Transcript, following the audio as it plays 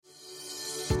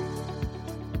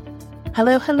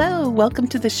Hello, hello. Welcome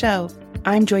to the show.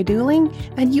 I'm Joy Dooling,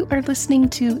 and you are listening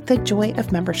to the Joy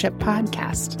of Membership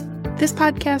podcast. This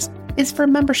podcast is for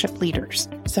membership leaders.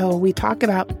 So we talk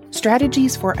about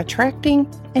strategies for attracting,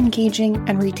 engaging,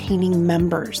 and retaining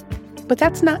members. But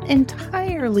that's not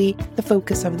entirely the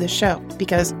focus of the show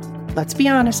because, let's be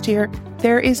honest here,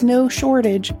 there is no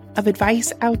shortage of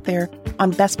advice out there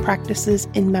on best practices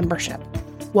in membership.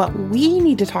 What we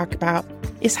need to talk about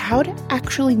is how to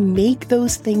actually make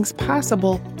those things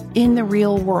possible in the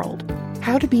real world.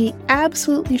 How to be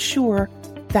absolutely sure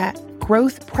that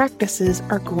growth practices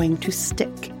are going to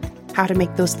stick. How to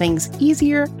make those things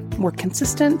easier, more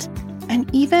consistent, and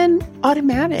even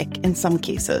automatic in some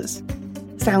cases.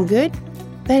 Sound good?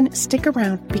 Then stick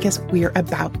around because we're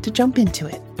about to jump into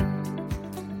it.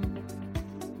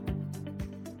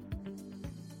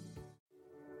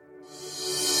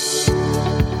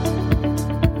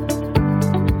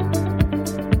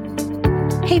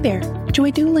 Hey there,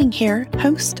 Joy Dooling here,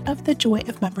 host of the Joy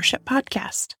of Membership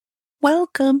podcast.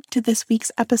 Welcome to this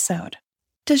week's episode.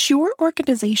 Does your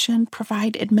organization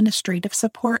provide administrative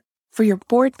support for your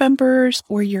board members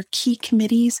or your key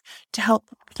committees to help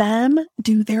them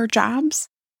do their jobs?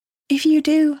 If you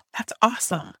do, that's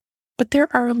awesome. But there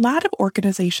are a lot of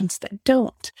organizations that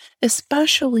don't,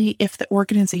 especially if the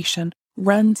organization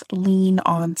runs lean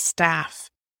on staff.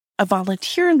 A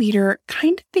volunteer leader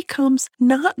kind of becomes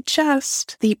not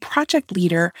just the project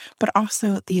leader, but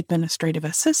also the administrative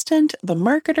assistant, the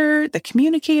marketer, the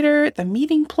communicator, the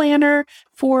meeting planner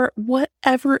for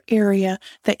whatever area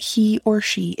that he or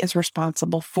she is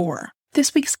responsible for.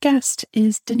 This week's guest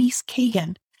is Denise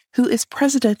Kagan, who is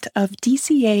president of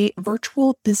DCA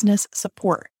Virtual Business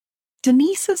Support.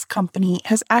 Denise's company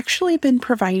has actually been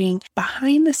providing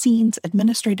behind-the-scenes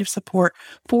administrative support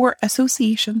for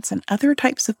associations and other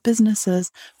types of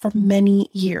businesses for many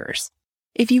years.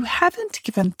 If you haven't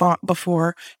given thought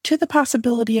before to the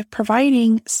possibility of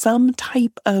providing some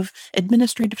type of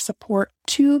administrative support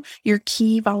to your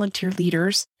key volunteer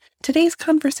leaders, today's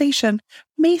conversation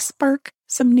may spark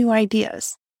some new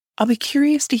ideas. I'll be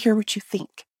curious to hear what you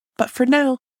think. But for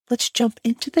now, let's jump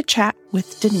into the chat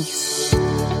with Denise.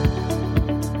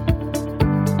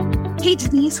 Hey,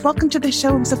 Denise, welcome to the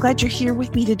show. I'm so glad you're here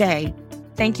with me today.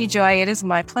 Thank you, Joy. It is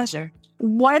my pleasure.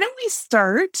 Why don't we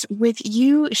start with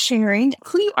you sharing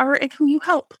who you are and who you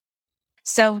help?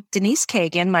 So, Denise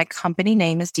Kagan, my company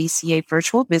name is DCA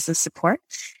Virtual Business Support.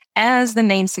 As the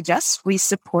name suggests, we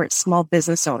support small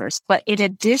business owners. But in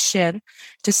addition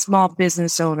to small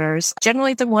business owners,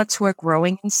 generally the ones who are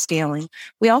growing and scaling,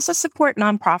 we also support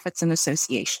nonprofits and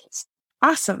associations.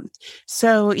 Awesome.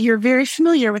 So you're very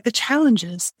familiar with the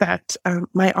challenges that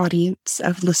my audience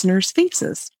of listeners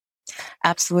faces.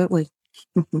 Absolutely.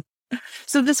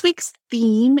 So this week's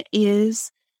theme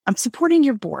is supporting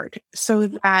your board so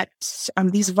that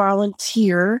these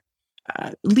volunteer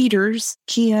leaders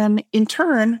can in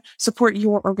turn support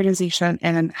your organization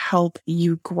and help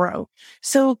you grow.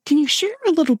 So can you share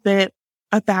a little bit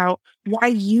about why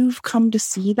you've come to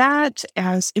see that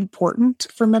as important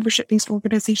for membership-based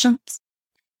organizations?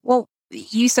 Well,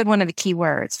 you said one of the key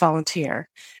words, volunteer.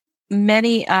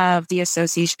 Many of the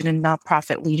association and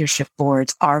nonprofit leadership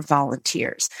boards are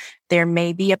volunteers. There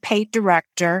may be a paid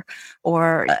director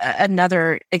or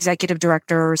another executive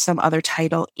director or some other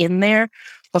title in there,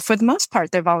 but for the most part,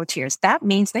 they're volunteers. That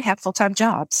means they have full-time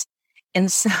jobs. And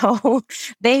so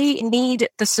they need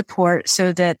the support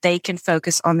so that they can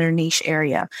focus on their niche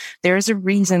area. There's a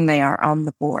reason they are on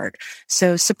the board.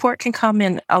 So support can come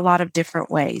in a lot of different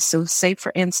ways. So say,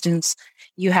 for instance,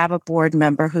 you have a board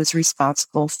member who's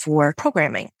responsible for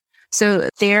programming. So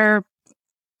their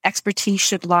expertise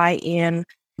should lie in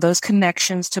those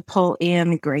connections to pull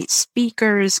in great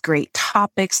speakers, great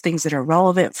topics, things that are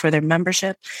relevant for their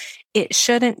membership. It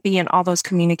shouldn't be in all those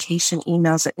communication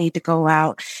emails that need to go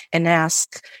out and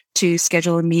ask to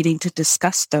schedule a meeting to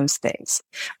discuss those things,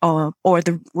 or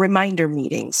the reminder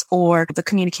meetings, or the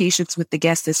communications with the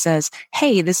guest that says,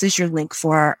 hey, this is your link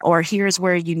for, or here's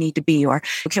where you need to be, or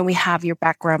can we have your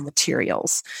background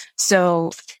materials?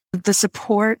 So the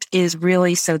support is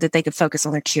really so that they can focus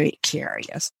on their key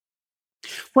areas.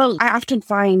 Well, I often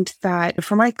find that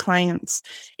for my clients,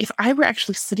 if I were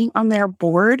actually sitting on their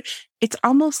board, it's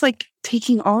almost like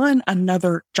taking on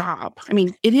another job. I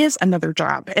mean, it is another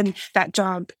job, and that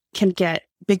job can get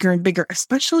bigger and bigger,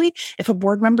 especially if a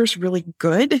board member is really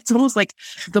good. It's almost like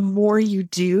the more you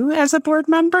do as a board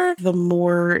member, the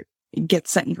more gets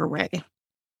sent your way.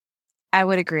 I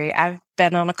would agree. I've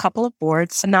been on a couple of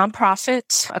boards, a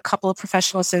nonprofit, a couple of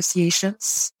professional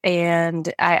associations,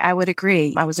 and I would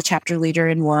agree. I was a chapter leader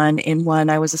in one. In one,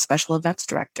 I was a special events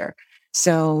director.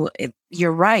 So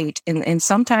you're right. And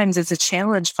sometimes it's a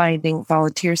challenge finding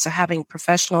volunteers. So having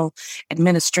professional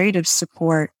administrative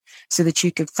support so that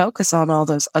you can focus on all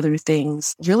those other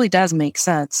things really does make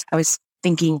sense. I was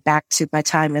thinking back to my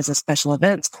time as a special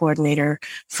events coordinator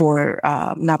for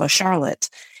NAWBO Charlotte,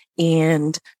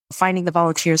 and finding the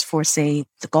volunteers for, say,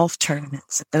 the golf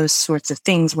tournaments, those sorts of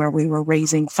things where we were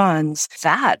raising funds,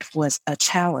 that was a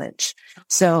challenge.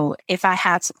 So if I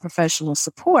had some professional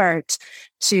support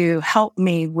to help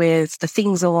me with the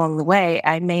things along the way,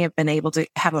 I may have been able to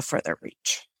have a further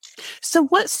reach. So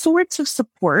what sorts of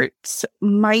supports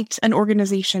might an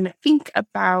organization think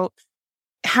about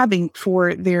having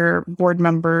for their board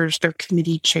members, their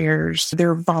committee chairs,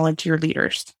 their volunteer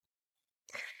leaders?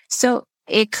 So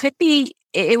it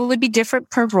would be different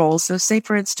per role. So say,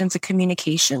 for instance, a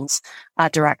communications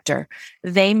director,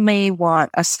 they may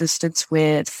want assistance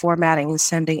with formatting and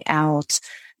sending out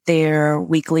their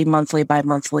weekly, monthly,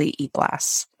 bi-monthly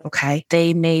e-blasts. Okay.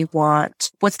 They may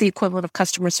want, what's the equivalent of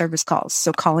customer service calls?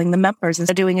 So calling the members and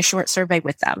doing a short survey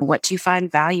with them. What do you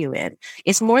find value in?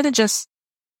 It's more than just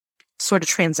sort of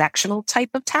transactional type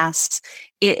of tasks.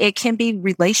 It can be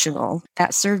relational.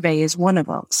 That survey is one of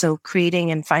them. So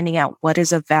creating and finding out what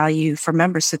is of value for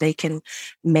members so they can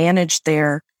manage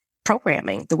their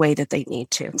programming the way that they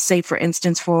need to. Say, for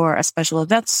instance, for a special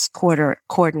events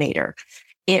coordinator,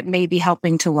 it may be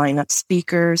helping to line up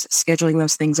speakers, scheduling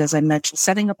those things, as I mentioned,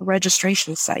 setting up a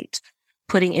registration site,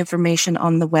 putting information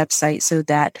on the website so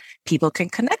that people can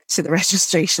connect to the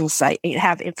registration site and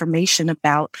have information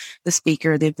about the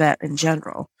speaker, the event in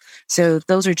general. So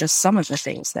those are just some of the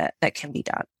things that can be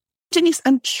done. Denise,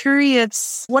 I'm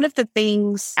curious, one of the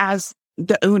things as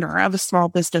the owner of a small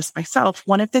business myself,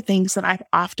 one of the things that I've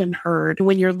often heard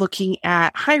when you're looking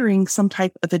at hiring some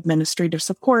type of administrative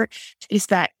support is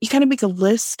that you kind of make a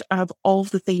list of all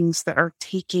of the things that are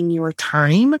taking your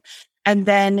time. And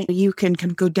then you can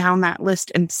go down that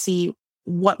list and see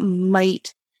what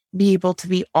might be able to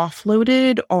be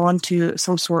offloaded onto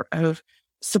some sort of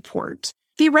support.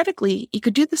 Theoretically, you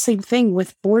could do the same thing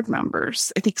with board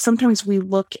members. I think sometimes we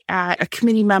look at a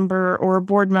committee member or a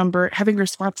board member having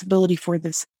responsibility for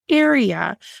this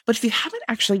area, but if you haven't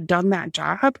actually done that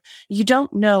job, you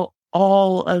don't know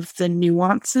all of the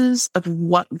nuances of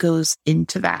what goes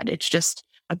into that. It's just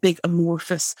a big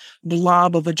amorphous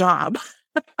blob of a job.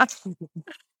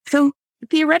 So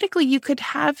theoretically, you could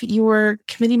have your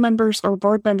committee members or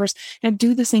board members and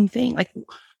do the same thing. Like,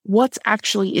 what's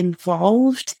actually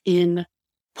involved in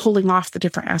pulling off the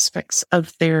different aspects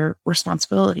of their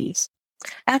responsibilities?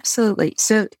 Absolutely.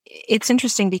 So it's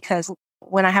interesting because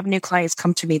when I have new clients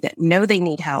come to me that know they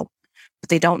need help, but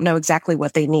they don't know exactly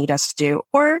what they need us to do,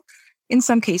 or in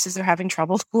some cases, they're having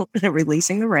trouble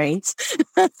releasing the reins.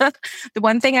 The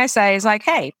one thing I say is like,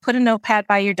 hey, put a notepad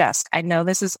by your desk. I know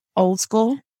this is old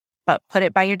school, but put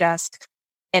it by your desk.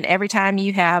 And every time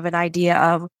you have an idea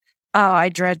of, oh, I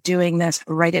dread doing this,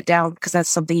 write it down because that's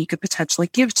something you could potentially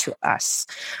give to us.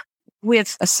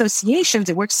 With associations,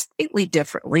 it works slightly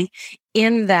differently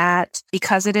in that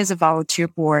because it is a volunteer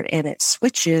board and it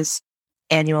switches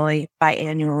annually,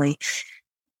 biannually,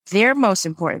 their most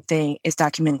important thing is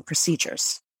documenting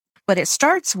procedures. But it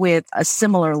starts with a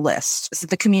similar list. So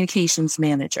the communications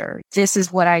manager, this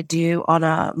is what I do on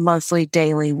a monthly,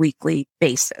 daily, weekly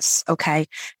basis. Okay.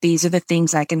 These are the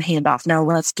things I can hand off. Now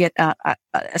let's get a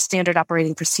standard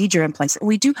operating procedure in place. And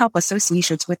we do help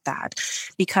associations with that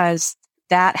because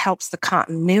that helps the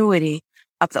continuity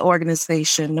of the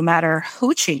organization, no matter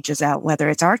who changes out, whether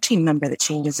it's our team member that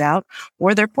changes out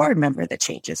or their board member that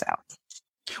changes out.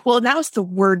 Well, that was the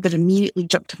word that immediately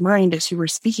jumped to mind as you were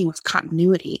speaking, was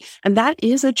continuity. And that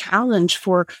is a challenge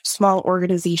for small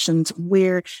organizations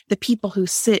where the people who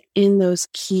sit in those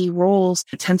key roles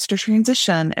tends to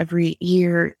transition every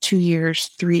year, 2 years,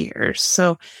 3 years.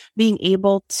 So being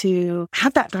able to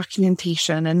have that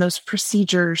documentation and those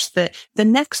procedures that the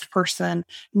next person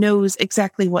knows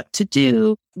exactly what to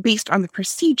do based on the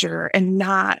procedure and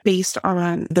not based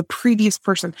on the previous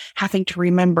person having to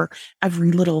remember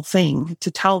every little thing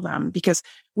to tell them, because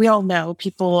we all know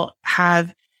people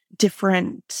have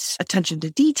different attention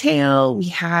to detail. We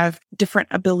have different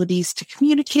abilities to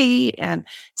communicate, and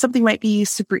something might be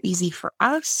super easy for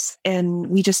us and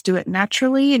we just do it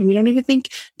naturally and we don't even think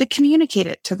to communicate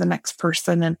it to the next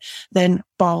person. And then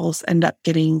balls end up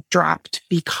getting dropped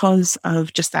because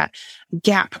of just that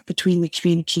gap between the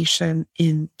communication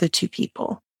in the two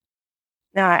people.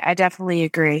 No, I definitely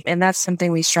agree. And that's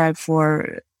something we strive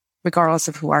for, regardless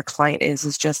of who our client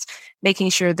is just making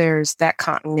sure there's that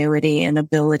continuity and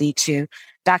ability to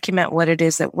document what it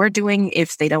is that we're doing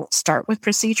if they don't start with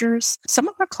procedures. Some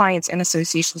of our clients and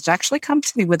associations actually come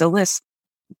to me with a list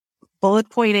bullet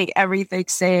pointing everything,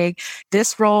 saying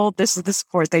this role, this is the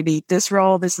support they need. This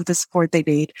role, this is the support they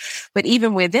need. But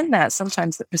even within that,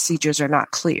 sometimes the procedures are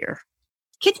not clear.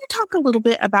 Can you talk a little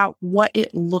bit about what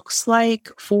it looks like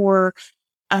for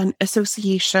an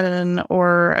association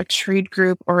or a trade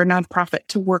group or a nonprofit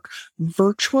to work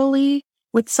virtually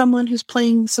with someone who's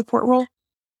playing the support role?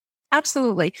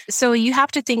 Absolutely. So you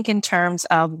have to think in terms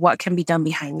of what can be done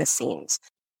behind the scenes.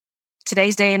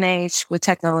 Today's day and age with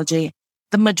technology,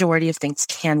 the majority of things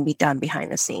can be done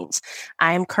behind the scenes.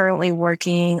 I am currently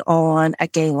working on a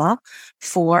gala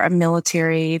for a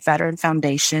military veteran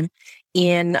foundation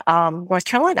in North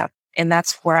Carolina. And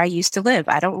that's where I used to live.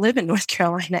 I don't live in North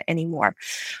Carolina anymore.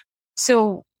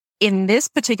 So in this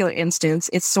particular instance,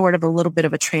 it's sort of a little bit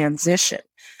of a transition.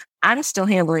 I'm still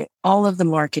handling all of the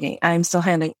marketing. I'm still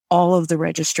handling all of the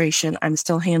registration. I'm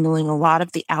still handling a lot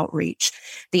of the outreach.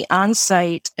 The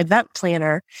on-site event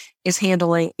planner is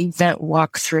handling event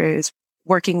walkthroughs,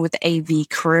 working with the AV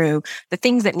crew, the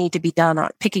things that need to be done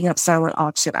on picking up silent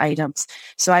auction items.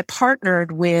 So I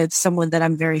partnered with someone that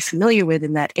I'm very familiar with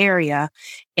in that area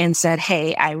and said,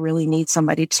 hey, I really need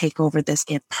somebody to take over this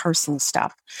in-person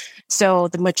stuff. So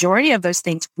the majority of those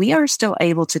things we are still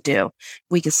able to do.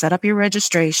 We can set up your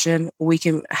registration. We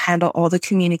can handle all the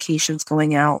communications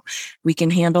going out. We can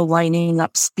handle lining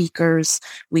up speakers.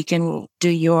 We can do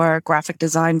your graphic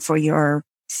design for your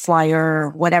flyer,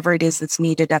 whatever it is that's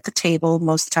needed at the table.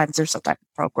 Most times there's some type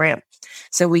of program.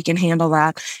 So we can handle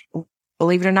that.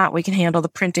 Believe it or not, we can handle the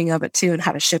printing of it too and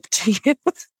how to ship it to you.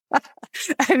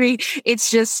 I mean, it's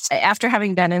just after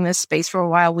having been in this space for a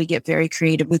while, we get very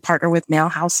creative. We partner with mail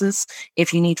houses.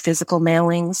 If you need physical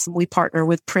mailings, we partner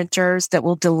with printers that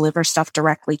will deliver stuff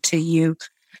directly to you.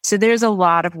 So there's a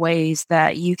lot of ways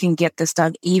that you can get this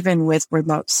done, even with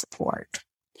remote support.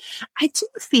 I do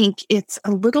think it's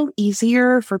a little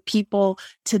easier for people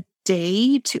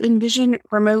today to envision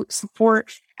remote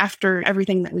support after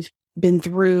everything that we've been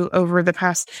through over the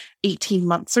past 18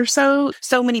 months or so.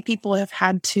 So many people have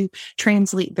had to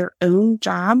translate their own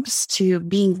jobs to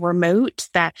being remote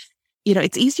that,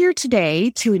 it's easier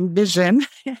today to envision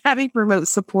having remote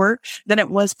support than it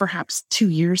was perhaps 2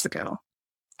 years ago.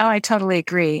 Oh, I totally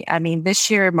agree. I mean, this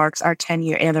year marks our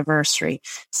 10-year anniversary.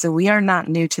 So we are not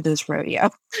new to this rodeo.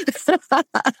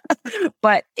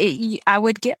 But I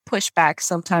would get pushback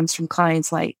sometimes from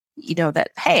clients like, that,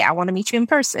 hey, I want to meet you in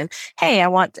person. Hey,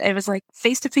 it was like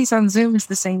face-to-face on Zoom is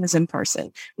the same as in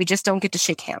person. We just don't get to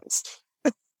shake hands.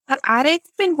 I've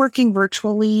been working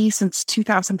virtually since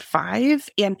 2005,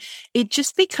 and it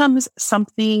just becomes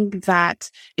something that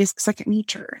is second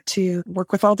nature to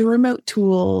work with all the remote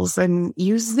tools and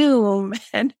use Zoom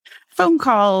and phone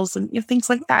calls and things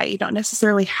like that. You don't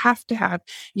necessarily have to have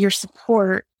your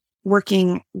support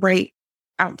working right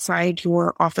outside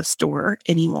your office door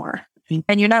anymore.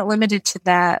 And you're not limited to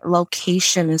that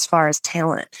location as far as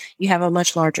talent. You have a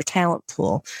much larger talent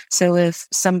pool. So if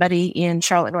somebody in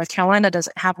Charlotte, North Carolina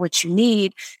doesn't have what you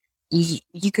need,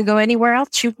 you can go anywhere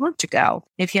else you want to go.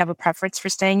 If you have a preference for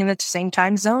staying in the same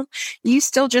time zone, you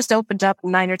still just opened up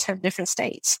 9 or 10 different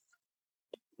states.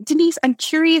 Denise, I'm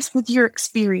curious with your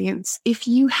experience, if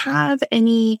you have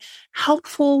any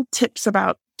helpful tips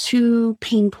about 2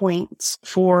 pain points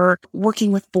for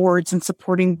working with boards and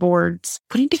supporting boards,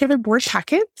 putting together board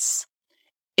packets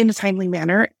in a timely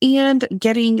manner and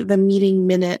getting the meeting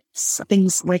minutes,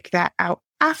 things like that out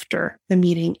after the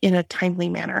meeting in a timely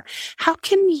manner. How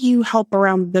can you help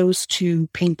around those 2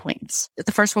 pain points?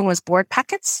 The first one was board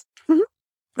packets. Mm-hmm.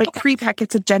 Like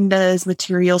pre-packets, agendas,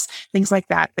 materials, things like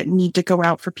that need to go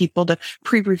out for people to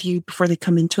pre-review before they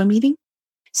come into a meeting.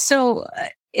 So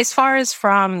as far as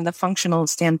from the functional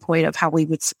standpoint of how we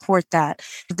would support that,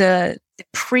 the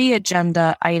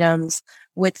pre-agenda items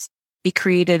would be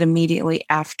created immediately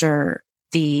after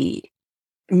the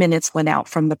minutes went out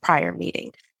from the prior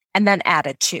meeting and then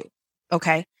added to.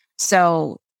 Okay.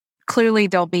 So clearly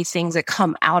there'll be things that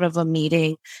come out of a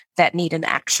meeting that need an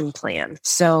action plan.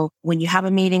 So when you have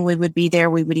a meeting, we would be there.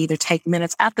 We would either take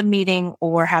minutes at the meeting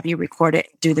or have you record it,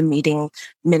 do the meeting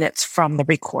minutes from the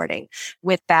recording.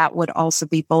 With that would also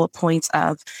be bullet points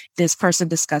of this person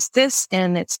discussed this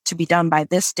and it's to be done by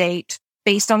this date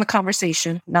based on the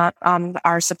conversation, not on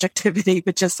our subjectivity,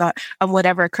 but just on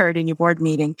whatever occurred in your board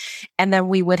meeting. And then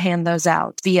we would hand those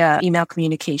out via email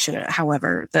communication,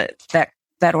 however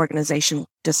that organization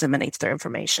disseminates their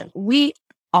information. We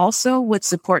also would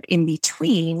support in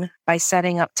between by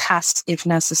setting up tasks if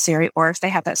necessary, or if they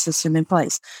have that system in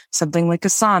place, something like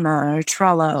Asana or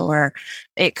Trello, or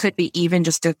it could be even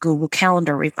just a Google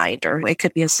Calendar reminder. It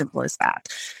could be as simple as that.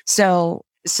 So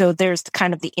there's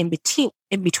kind of the in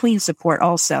between support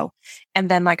also. And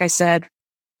then, like I said,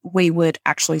 we would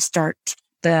actually start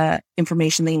the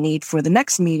information they need for the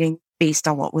next meeting based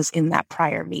on what was in that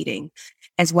prior meeting,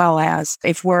 as well as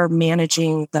if we're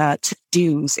managing the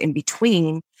to-dos in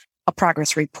between, a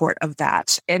progress report of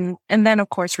that. And then, of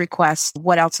course, request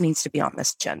what else needs to be on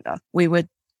this agenda. We would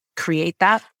create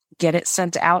that, get it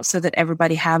sent out so that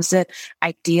everybody has it,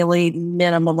 ideally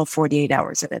minimum of 48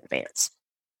 hours in advance.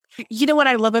 You know what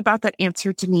I love about that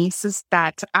answer, Denise, is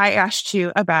that I asked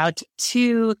you about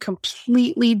two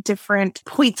completely different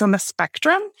points on the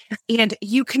spectrum, and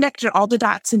you connected all the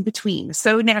dots in between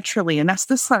so naturally. And that's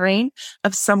the sign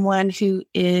of someone who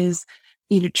is,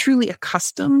 truly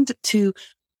accustomed to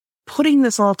putting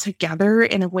this all together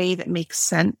in a way that makes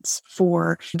sense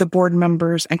for the board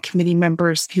members and committee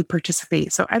members who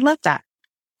participate. So I love that.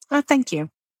 Oh, thank you.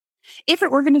 If an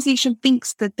organization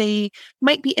thinks that they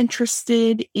might be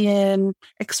interested in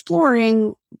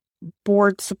exploring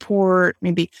board support,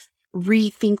 maybe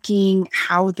rethinking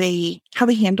how they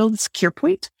handle the secure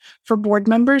point for board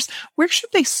members, where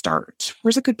should they start?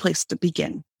 Where's a good place to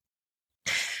begin?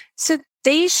 So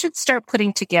they should start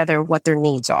putting together what their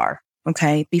needs are,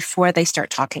 okay, before they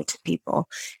start talking to people,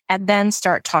 and then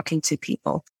start talking to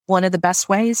people. One of the best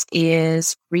ways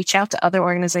is reach out to other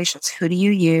organizations. Who do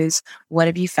you use? What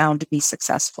have you found to be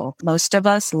successful? Most of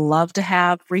us love to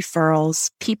have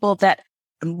referrals, people that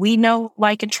we know,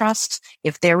 like, and trust.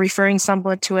 If they're referring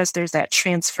someone to us, there's that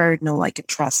transferred know, like, and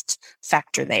trust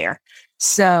factor there.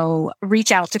 So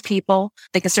reach out to people.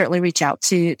 They can certainly reach out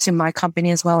to my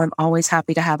company as well. I'm always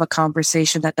happy to have a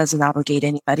conversation that doesn't obligate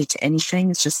anybody to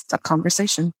anything. It's just a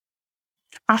conversation.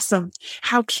 Awesome.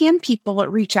 How can people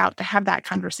reach out to have that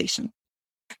conversation?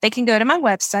 They can go to my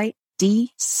website,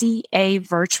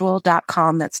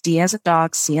 dcavirtual.com. That's D as in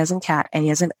dog, C as in cat, A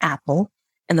as in apple,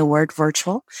 and the word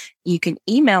virtual. You can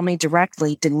email me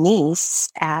directly,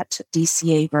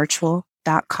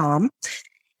 denise@dcavirtual.com.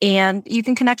 And you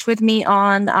can connect with me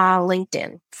on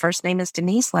LinkedIn. First name is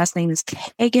Denise. Last name is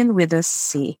Kagan with a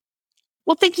C.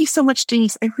 Well, thank you so much,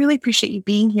 Denise. I really appreciate you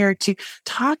being here to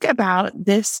talk about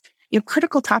this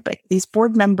critical topic. These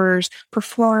board members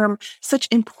perform such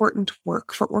important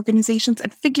work for organizations,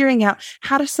 and figuring out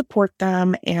how to support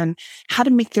them and how to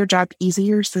make their job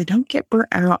easier so they don't get burnt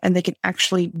out and they can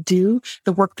actually do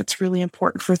the work that's really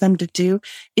important for them to do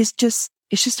it's just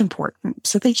important.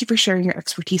 So thank you for sharing your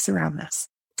expertise around this.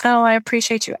 Oh, I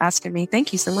appreciate you asking me.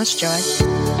 Thank you so much, Joy.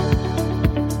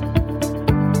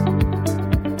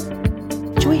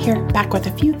 Joy here, back with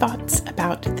a few thoughts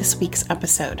about this week's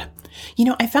episode.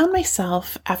 I found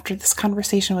myself, after this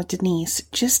conversation with Denise,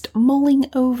 just mulling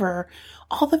over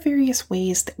all the various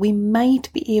ways that we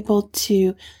might be able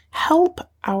to help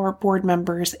our board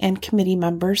members and committee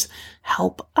members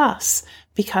help us.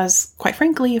 Because, quite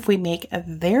frankly, if we make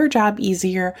their job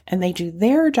easier and they do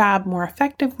their job more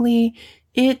effectively,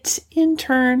 it in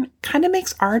turn kind of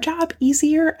makes our job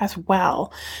easier as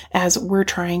well as we're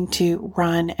trying to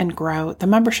run and grow the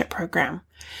membership program.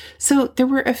 So there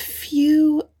were a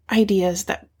few ideas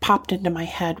that popped into my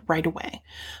head right away.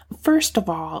 First of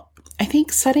all, I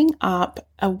think setting up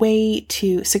a way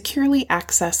to securely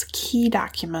access key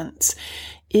documents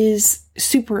is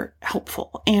super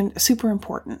helpful and super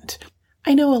important.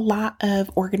 I know a lot of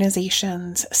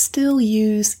organizations still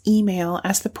use email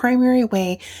as the primary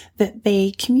way that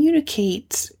they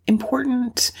communicate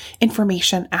important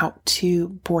information out to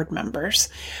board members.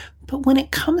 But when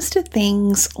it comes to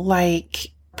things like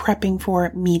prepping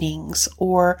for meetings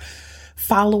or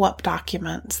follow-up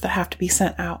documents that have to be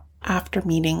sent out after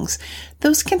meetings,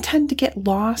 those can tend to get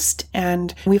lost,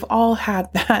 and we've all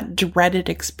had that dreaded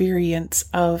experience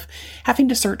of having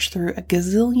to search through a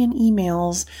gazillion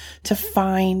emails to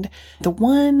find the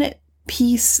one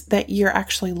piece that you're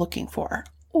actually looking for.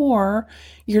 Or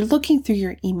you're looking through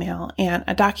your email and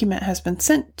a document has been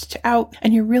sent out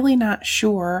and you're really not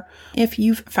sure if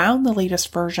you've found the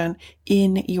latest version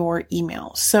in your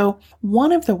email. So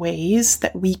one of the ways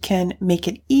that we can make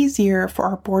it easier for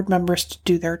our board members to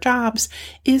do their jobs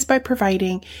is by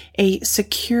providing a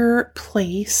secure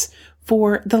place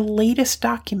for the latest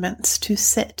documents to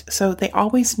sit, so they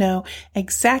always know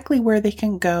exactly where they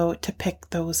can go to pick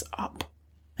those up.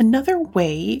 Another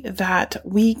way that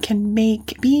we can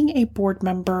make being a board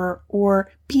member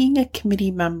or being a committee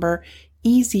member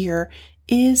easier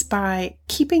is by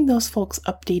keeping those folks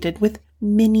updated with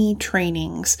mini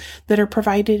trainings that are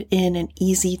provided in an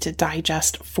easy to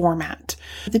digest format.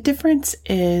 The difference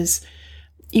is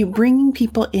you bringing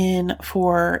people in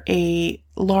for a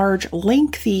large,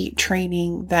 lengthy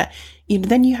training that,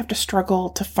 then you have to struggle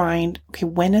to find, okay,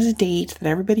 when is a date that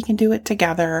everybody can do it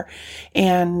together?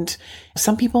 And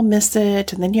some people miss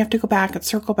it, and then you have to go back and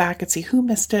circle back and see who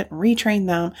missed it and retrain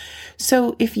them.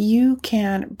 So if you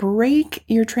can break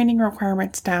your training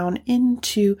requirements down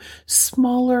into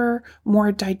smaller,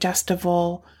 more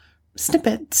digestible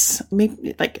snippets,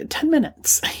 maybe like 10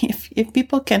 minutes. If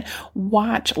people can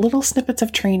watch little snippets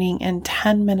of training in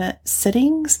 10-minute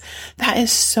sittings, that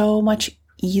is so much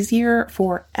easier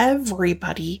for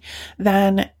everybody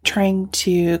than trying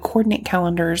to coordinate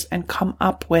calendars and come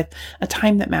up with a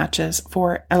time that matches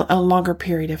for a longer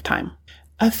period of time.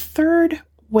 A third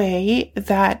way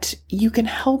that you can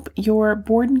help your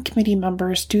board and committee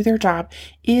members do their job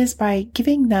is by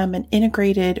giving them an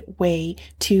integrated way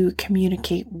to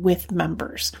communicate with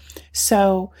members.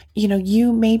 So,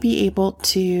 you may be able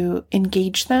to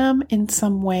engage them in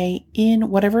some way in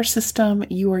whatever system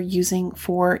you are using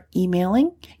for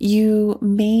emailing. You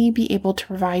may be able to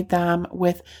provide them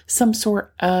with some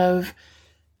sort of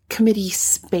committee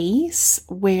space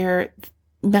where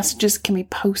messages can be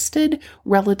posted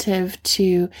relative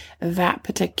to that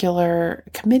particular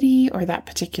committee or that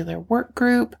particular work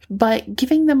group, but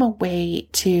giving them a way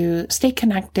to stay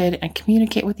connected and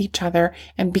communicate with each other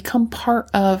and become part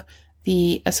of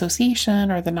the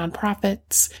association or the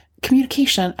nonprofit's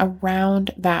communication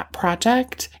around that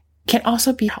project can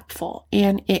also be helpful,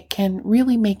 and it can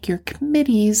really make your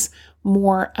committees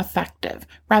more effective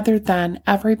rather than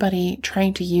everybody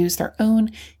trying to use their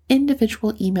own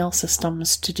individual email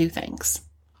systems to do things.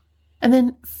 And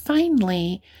then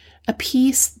finally, a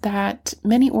piece that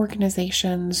many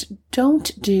organizations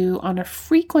don't do on a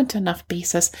frequent enough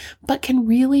basis, but can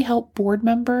really help board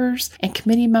members and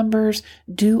committee members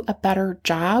do a better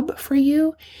job for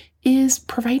you, is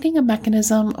providing a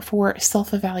mechanism for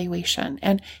self-evaluation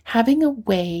and having a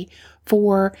way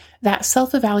for that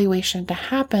self-evaluation to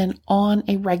happen on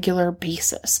a regular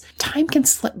basis. Time can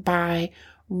slip by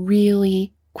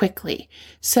really quickly.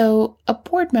 So a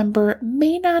board member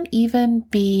may not even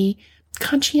be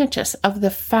conscientious of the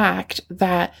fact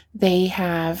that they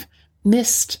have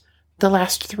missed the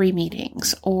last 3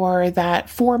 meetings, or that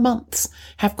 4 months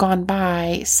have gone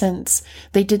by since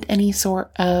they did any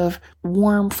sort of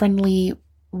warm, friendly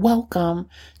welcome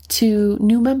to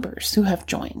new members who have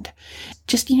joined.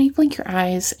 Just, you blink your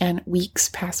eyes and weeks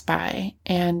pass by.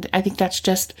 And I think that's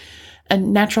just a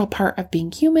natural part of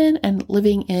being human and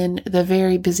living in the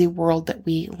very busy world that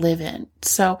we live in.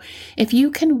 So if you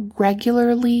can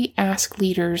regularly ask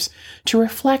leaders to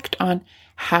reflect on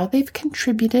how they've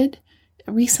contributed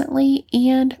recently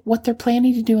and what they're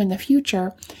planning to do in the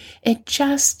future, it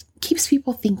just keeps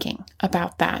people thinking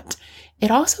about that.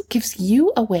 It also gives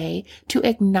you a way to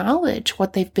acknowledge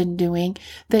what they've been doing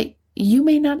that you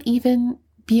may not even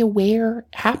be aware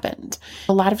happened.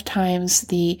 A lot of times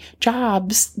the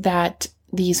jobs that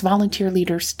these volunteer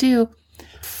leaders do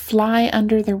fly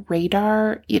under the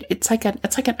radar. It's like an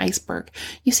iceberg.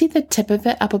 You see the tip of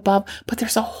it up above, but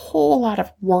there's a whole lot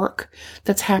of work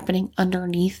that's happening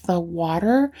underneath the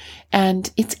water,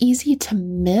 and it's easy to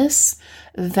miss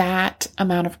that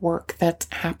amount of work that's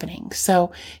happening.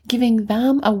 So giving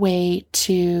them a way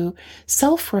to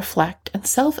self-reflect and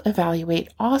self-evaluate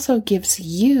also gives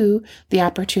you the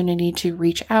opportunity to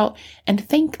reach out and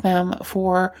thank them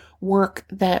for work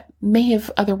that may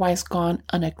have otherwise gone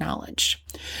unacknowledged.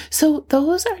 So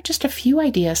those are just a few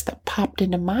ideas that popped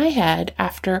into my head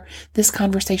after this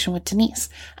conversation with Denise.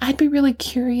 I'd be really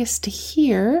curious to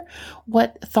hear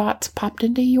what thoughts popped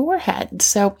into your head.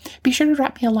 So be sure to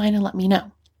drop me a line and let me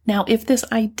know. Now, if this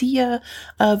idea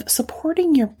of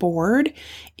supporting your board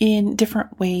in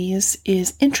different ways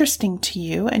is interesting to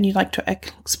you and you'd like to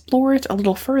explore it a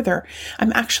little further,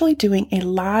 I'm actually doing a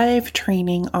live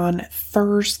training on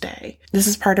Thursday. This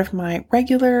is part of my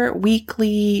regular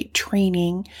weekly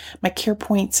training, my Care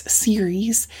Points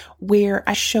series, where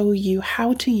I show you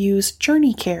how to use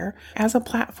JourneyCare as a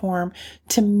platform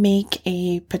to make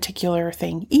a particular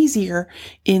thing easier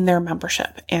in their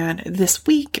membership. And this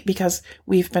week, because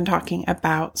we've been talking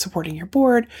about supporting your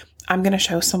board, I'm going to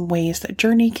show some ways that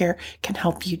JourneyCare can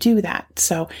help you do that.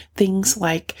 So things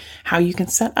like how you can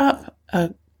set up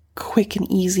a quick and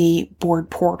easy board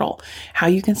portal, how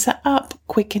you can set up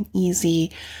quick and easy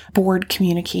board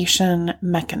communication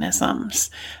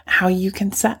mechanisms, how you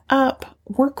can set up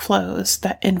workflows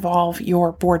that involve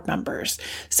your board members.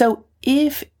 So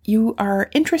if you are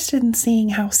interested in seeing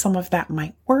how some of that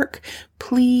might work,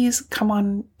 please come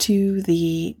on to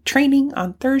the training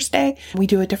on Thursday. We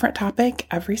do a different topic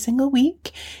every single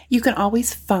week. You can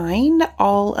always find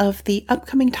all of the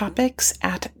upcoming topics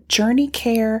at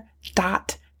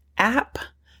journeycare.app/.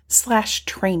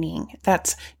 joyofmembership.com/training.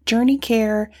 That's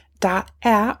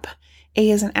journeycare.app.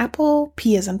 A as in Apple,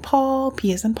 P as in Paul,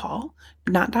 P as in Paul,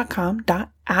 not .com,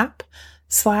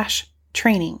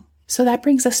 .app/training. So that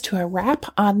brings us to a wrap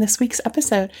on this week's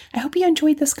episode. I hope you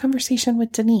enjoyed this conversation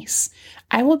with Denise.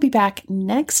 I will be back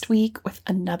next week with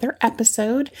another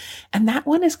episode, and that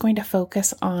one is going to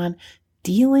focus on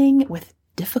dealing with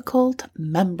difficult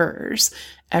members.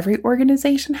 Every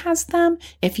organization has them.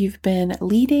 If you've been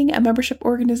leading a membership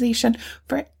organization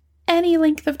for any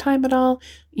length of time at all,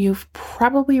 you've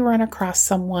probably run across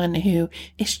someone who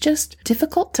is just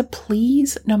difficult to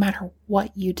please no matter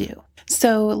what you do.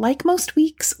 So, like most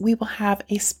weeks, we will have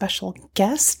a special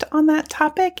guest on that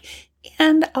topic,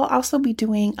 and I'll also be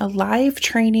doing a live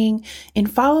training in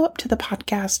follow-up to the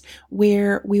podcast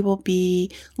where we will be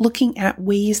looking at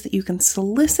ways that you can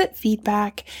solicit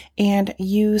feedback and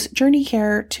use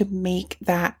JourneyCare to make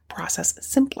that process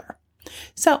simpler.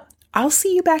 So, I'll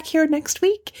see you back here next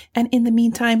week, and in the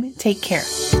meantime, take care.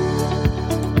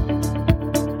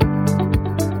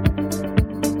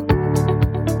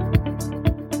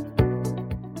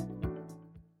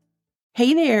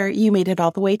 Hey there, you made it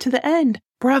all the way to the end.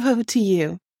 Bravo to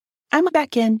you. I'm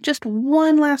back in just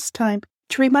one last time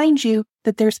to remind you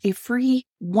that there's a free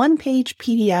one-page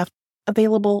PDF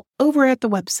available over at the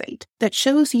website that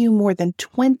shows you more than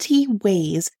 20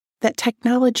 ways that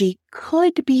technology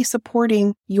could be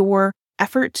supporting your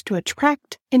efforts to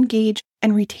attract, engage,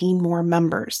 and retain more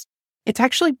members. It's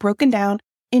actually broken down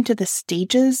into the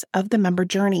stages of the member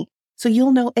journey, so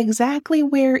you'll know exactly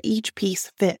where each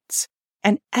piece fits.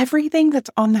 And everything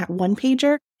that's on that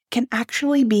one-pager can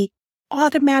actually be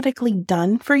automatically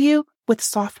done for you with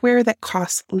software that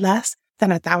costs less than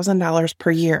 $1,000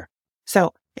 per year.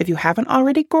 So if you haven't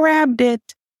already grabbed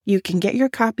it, you can get your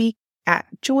copy at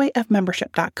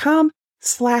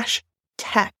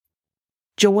joyofmembership.com/tech.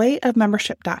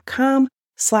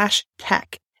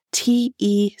 joyofmembership.com/tech.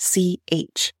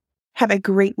 TECH. Have a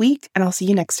great week, and I'll see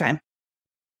you next time.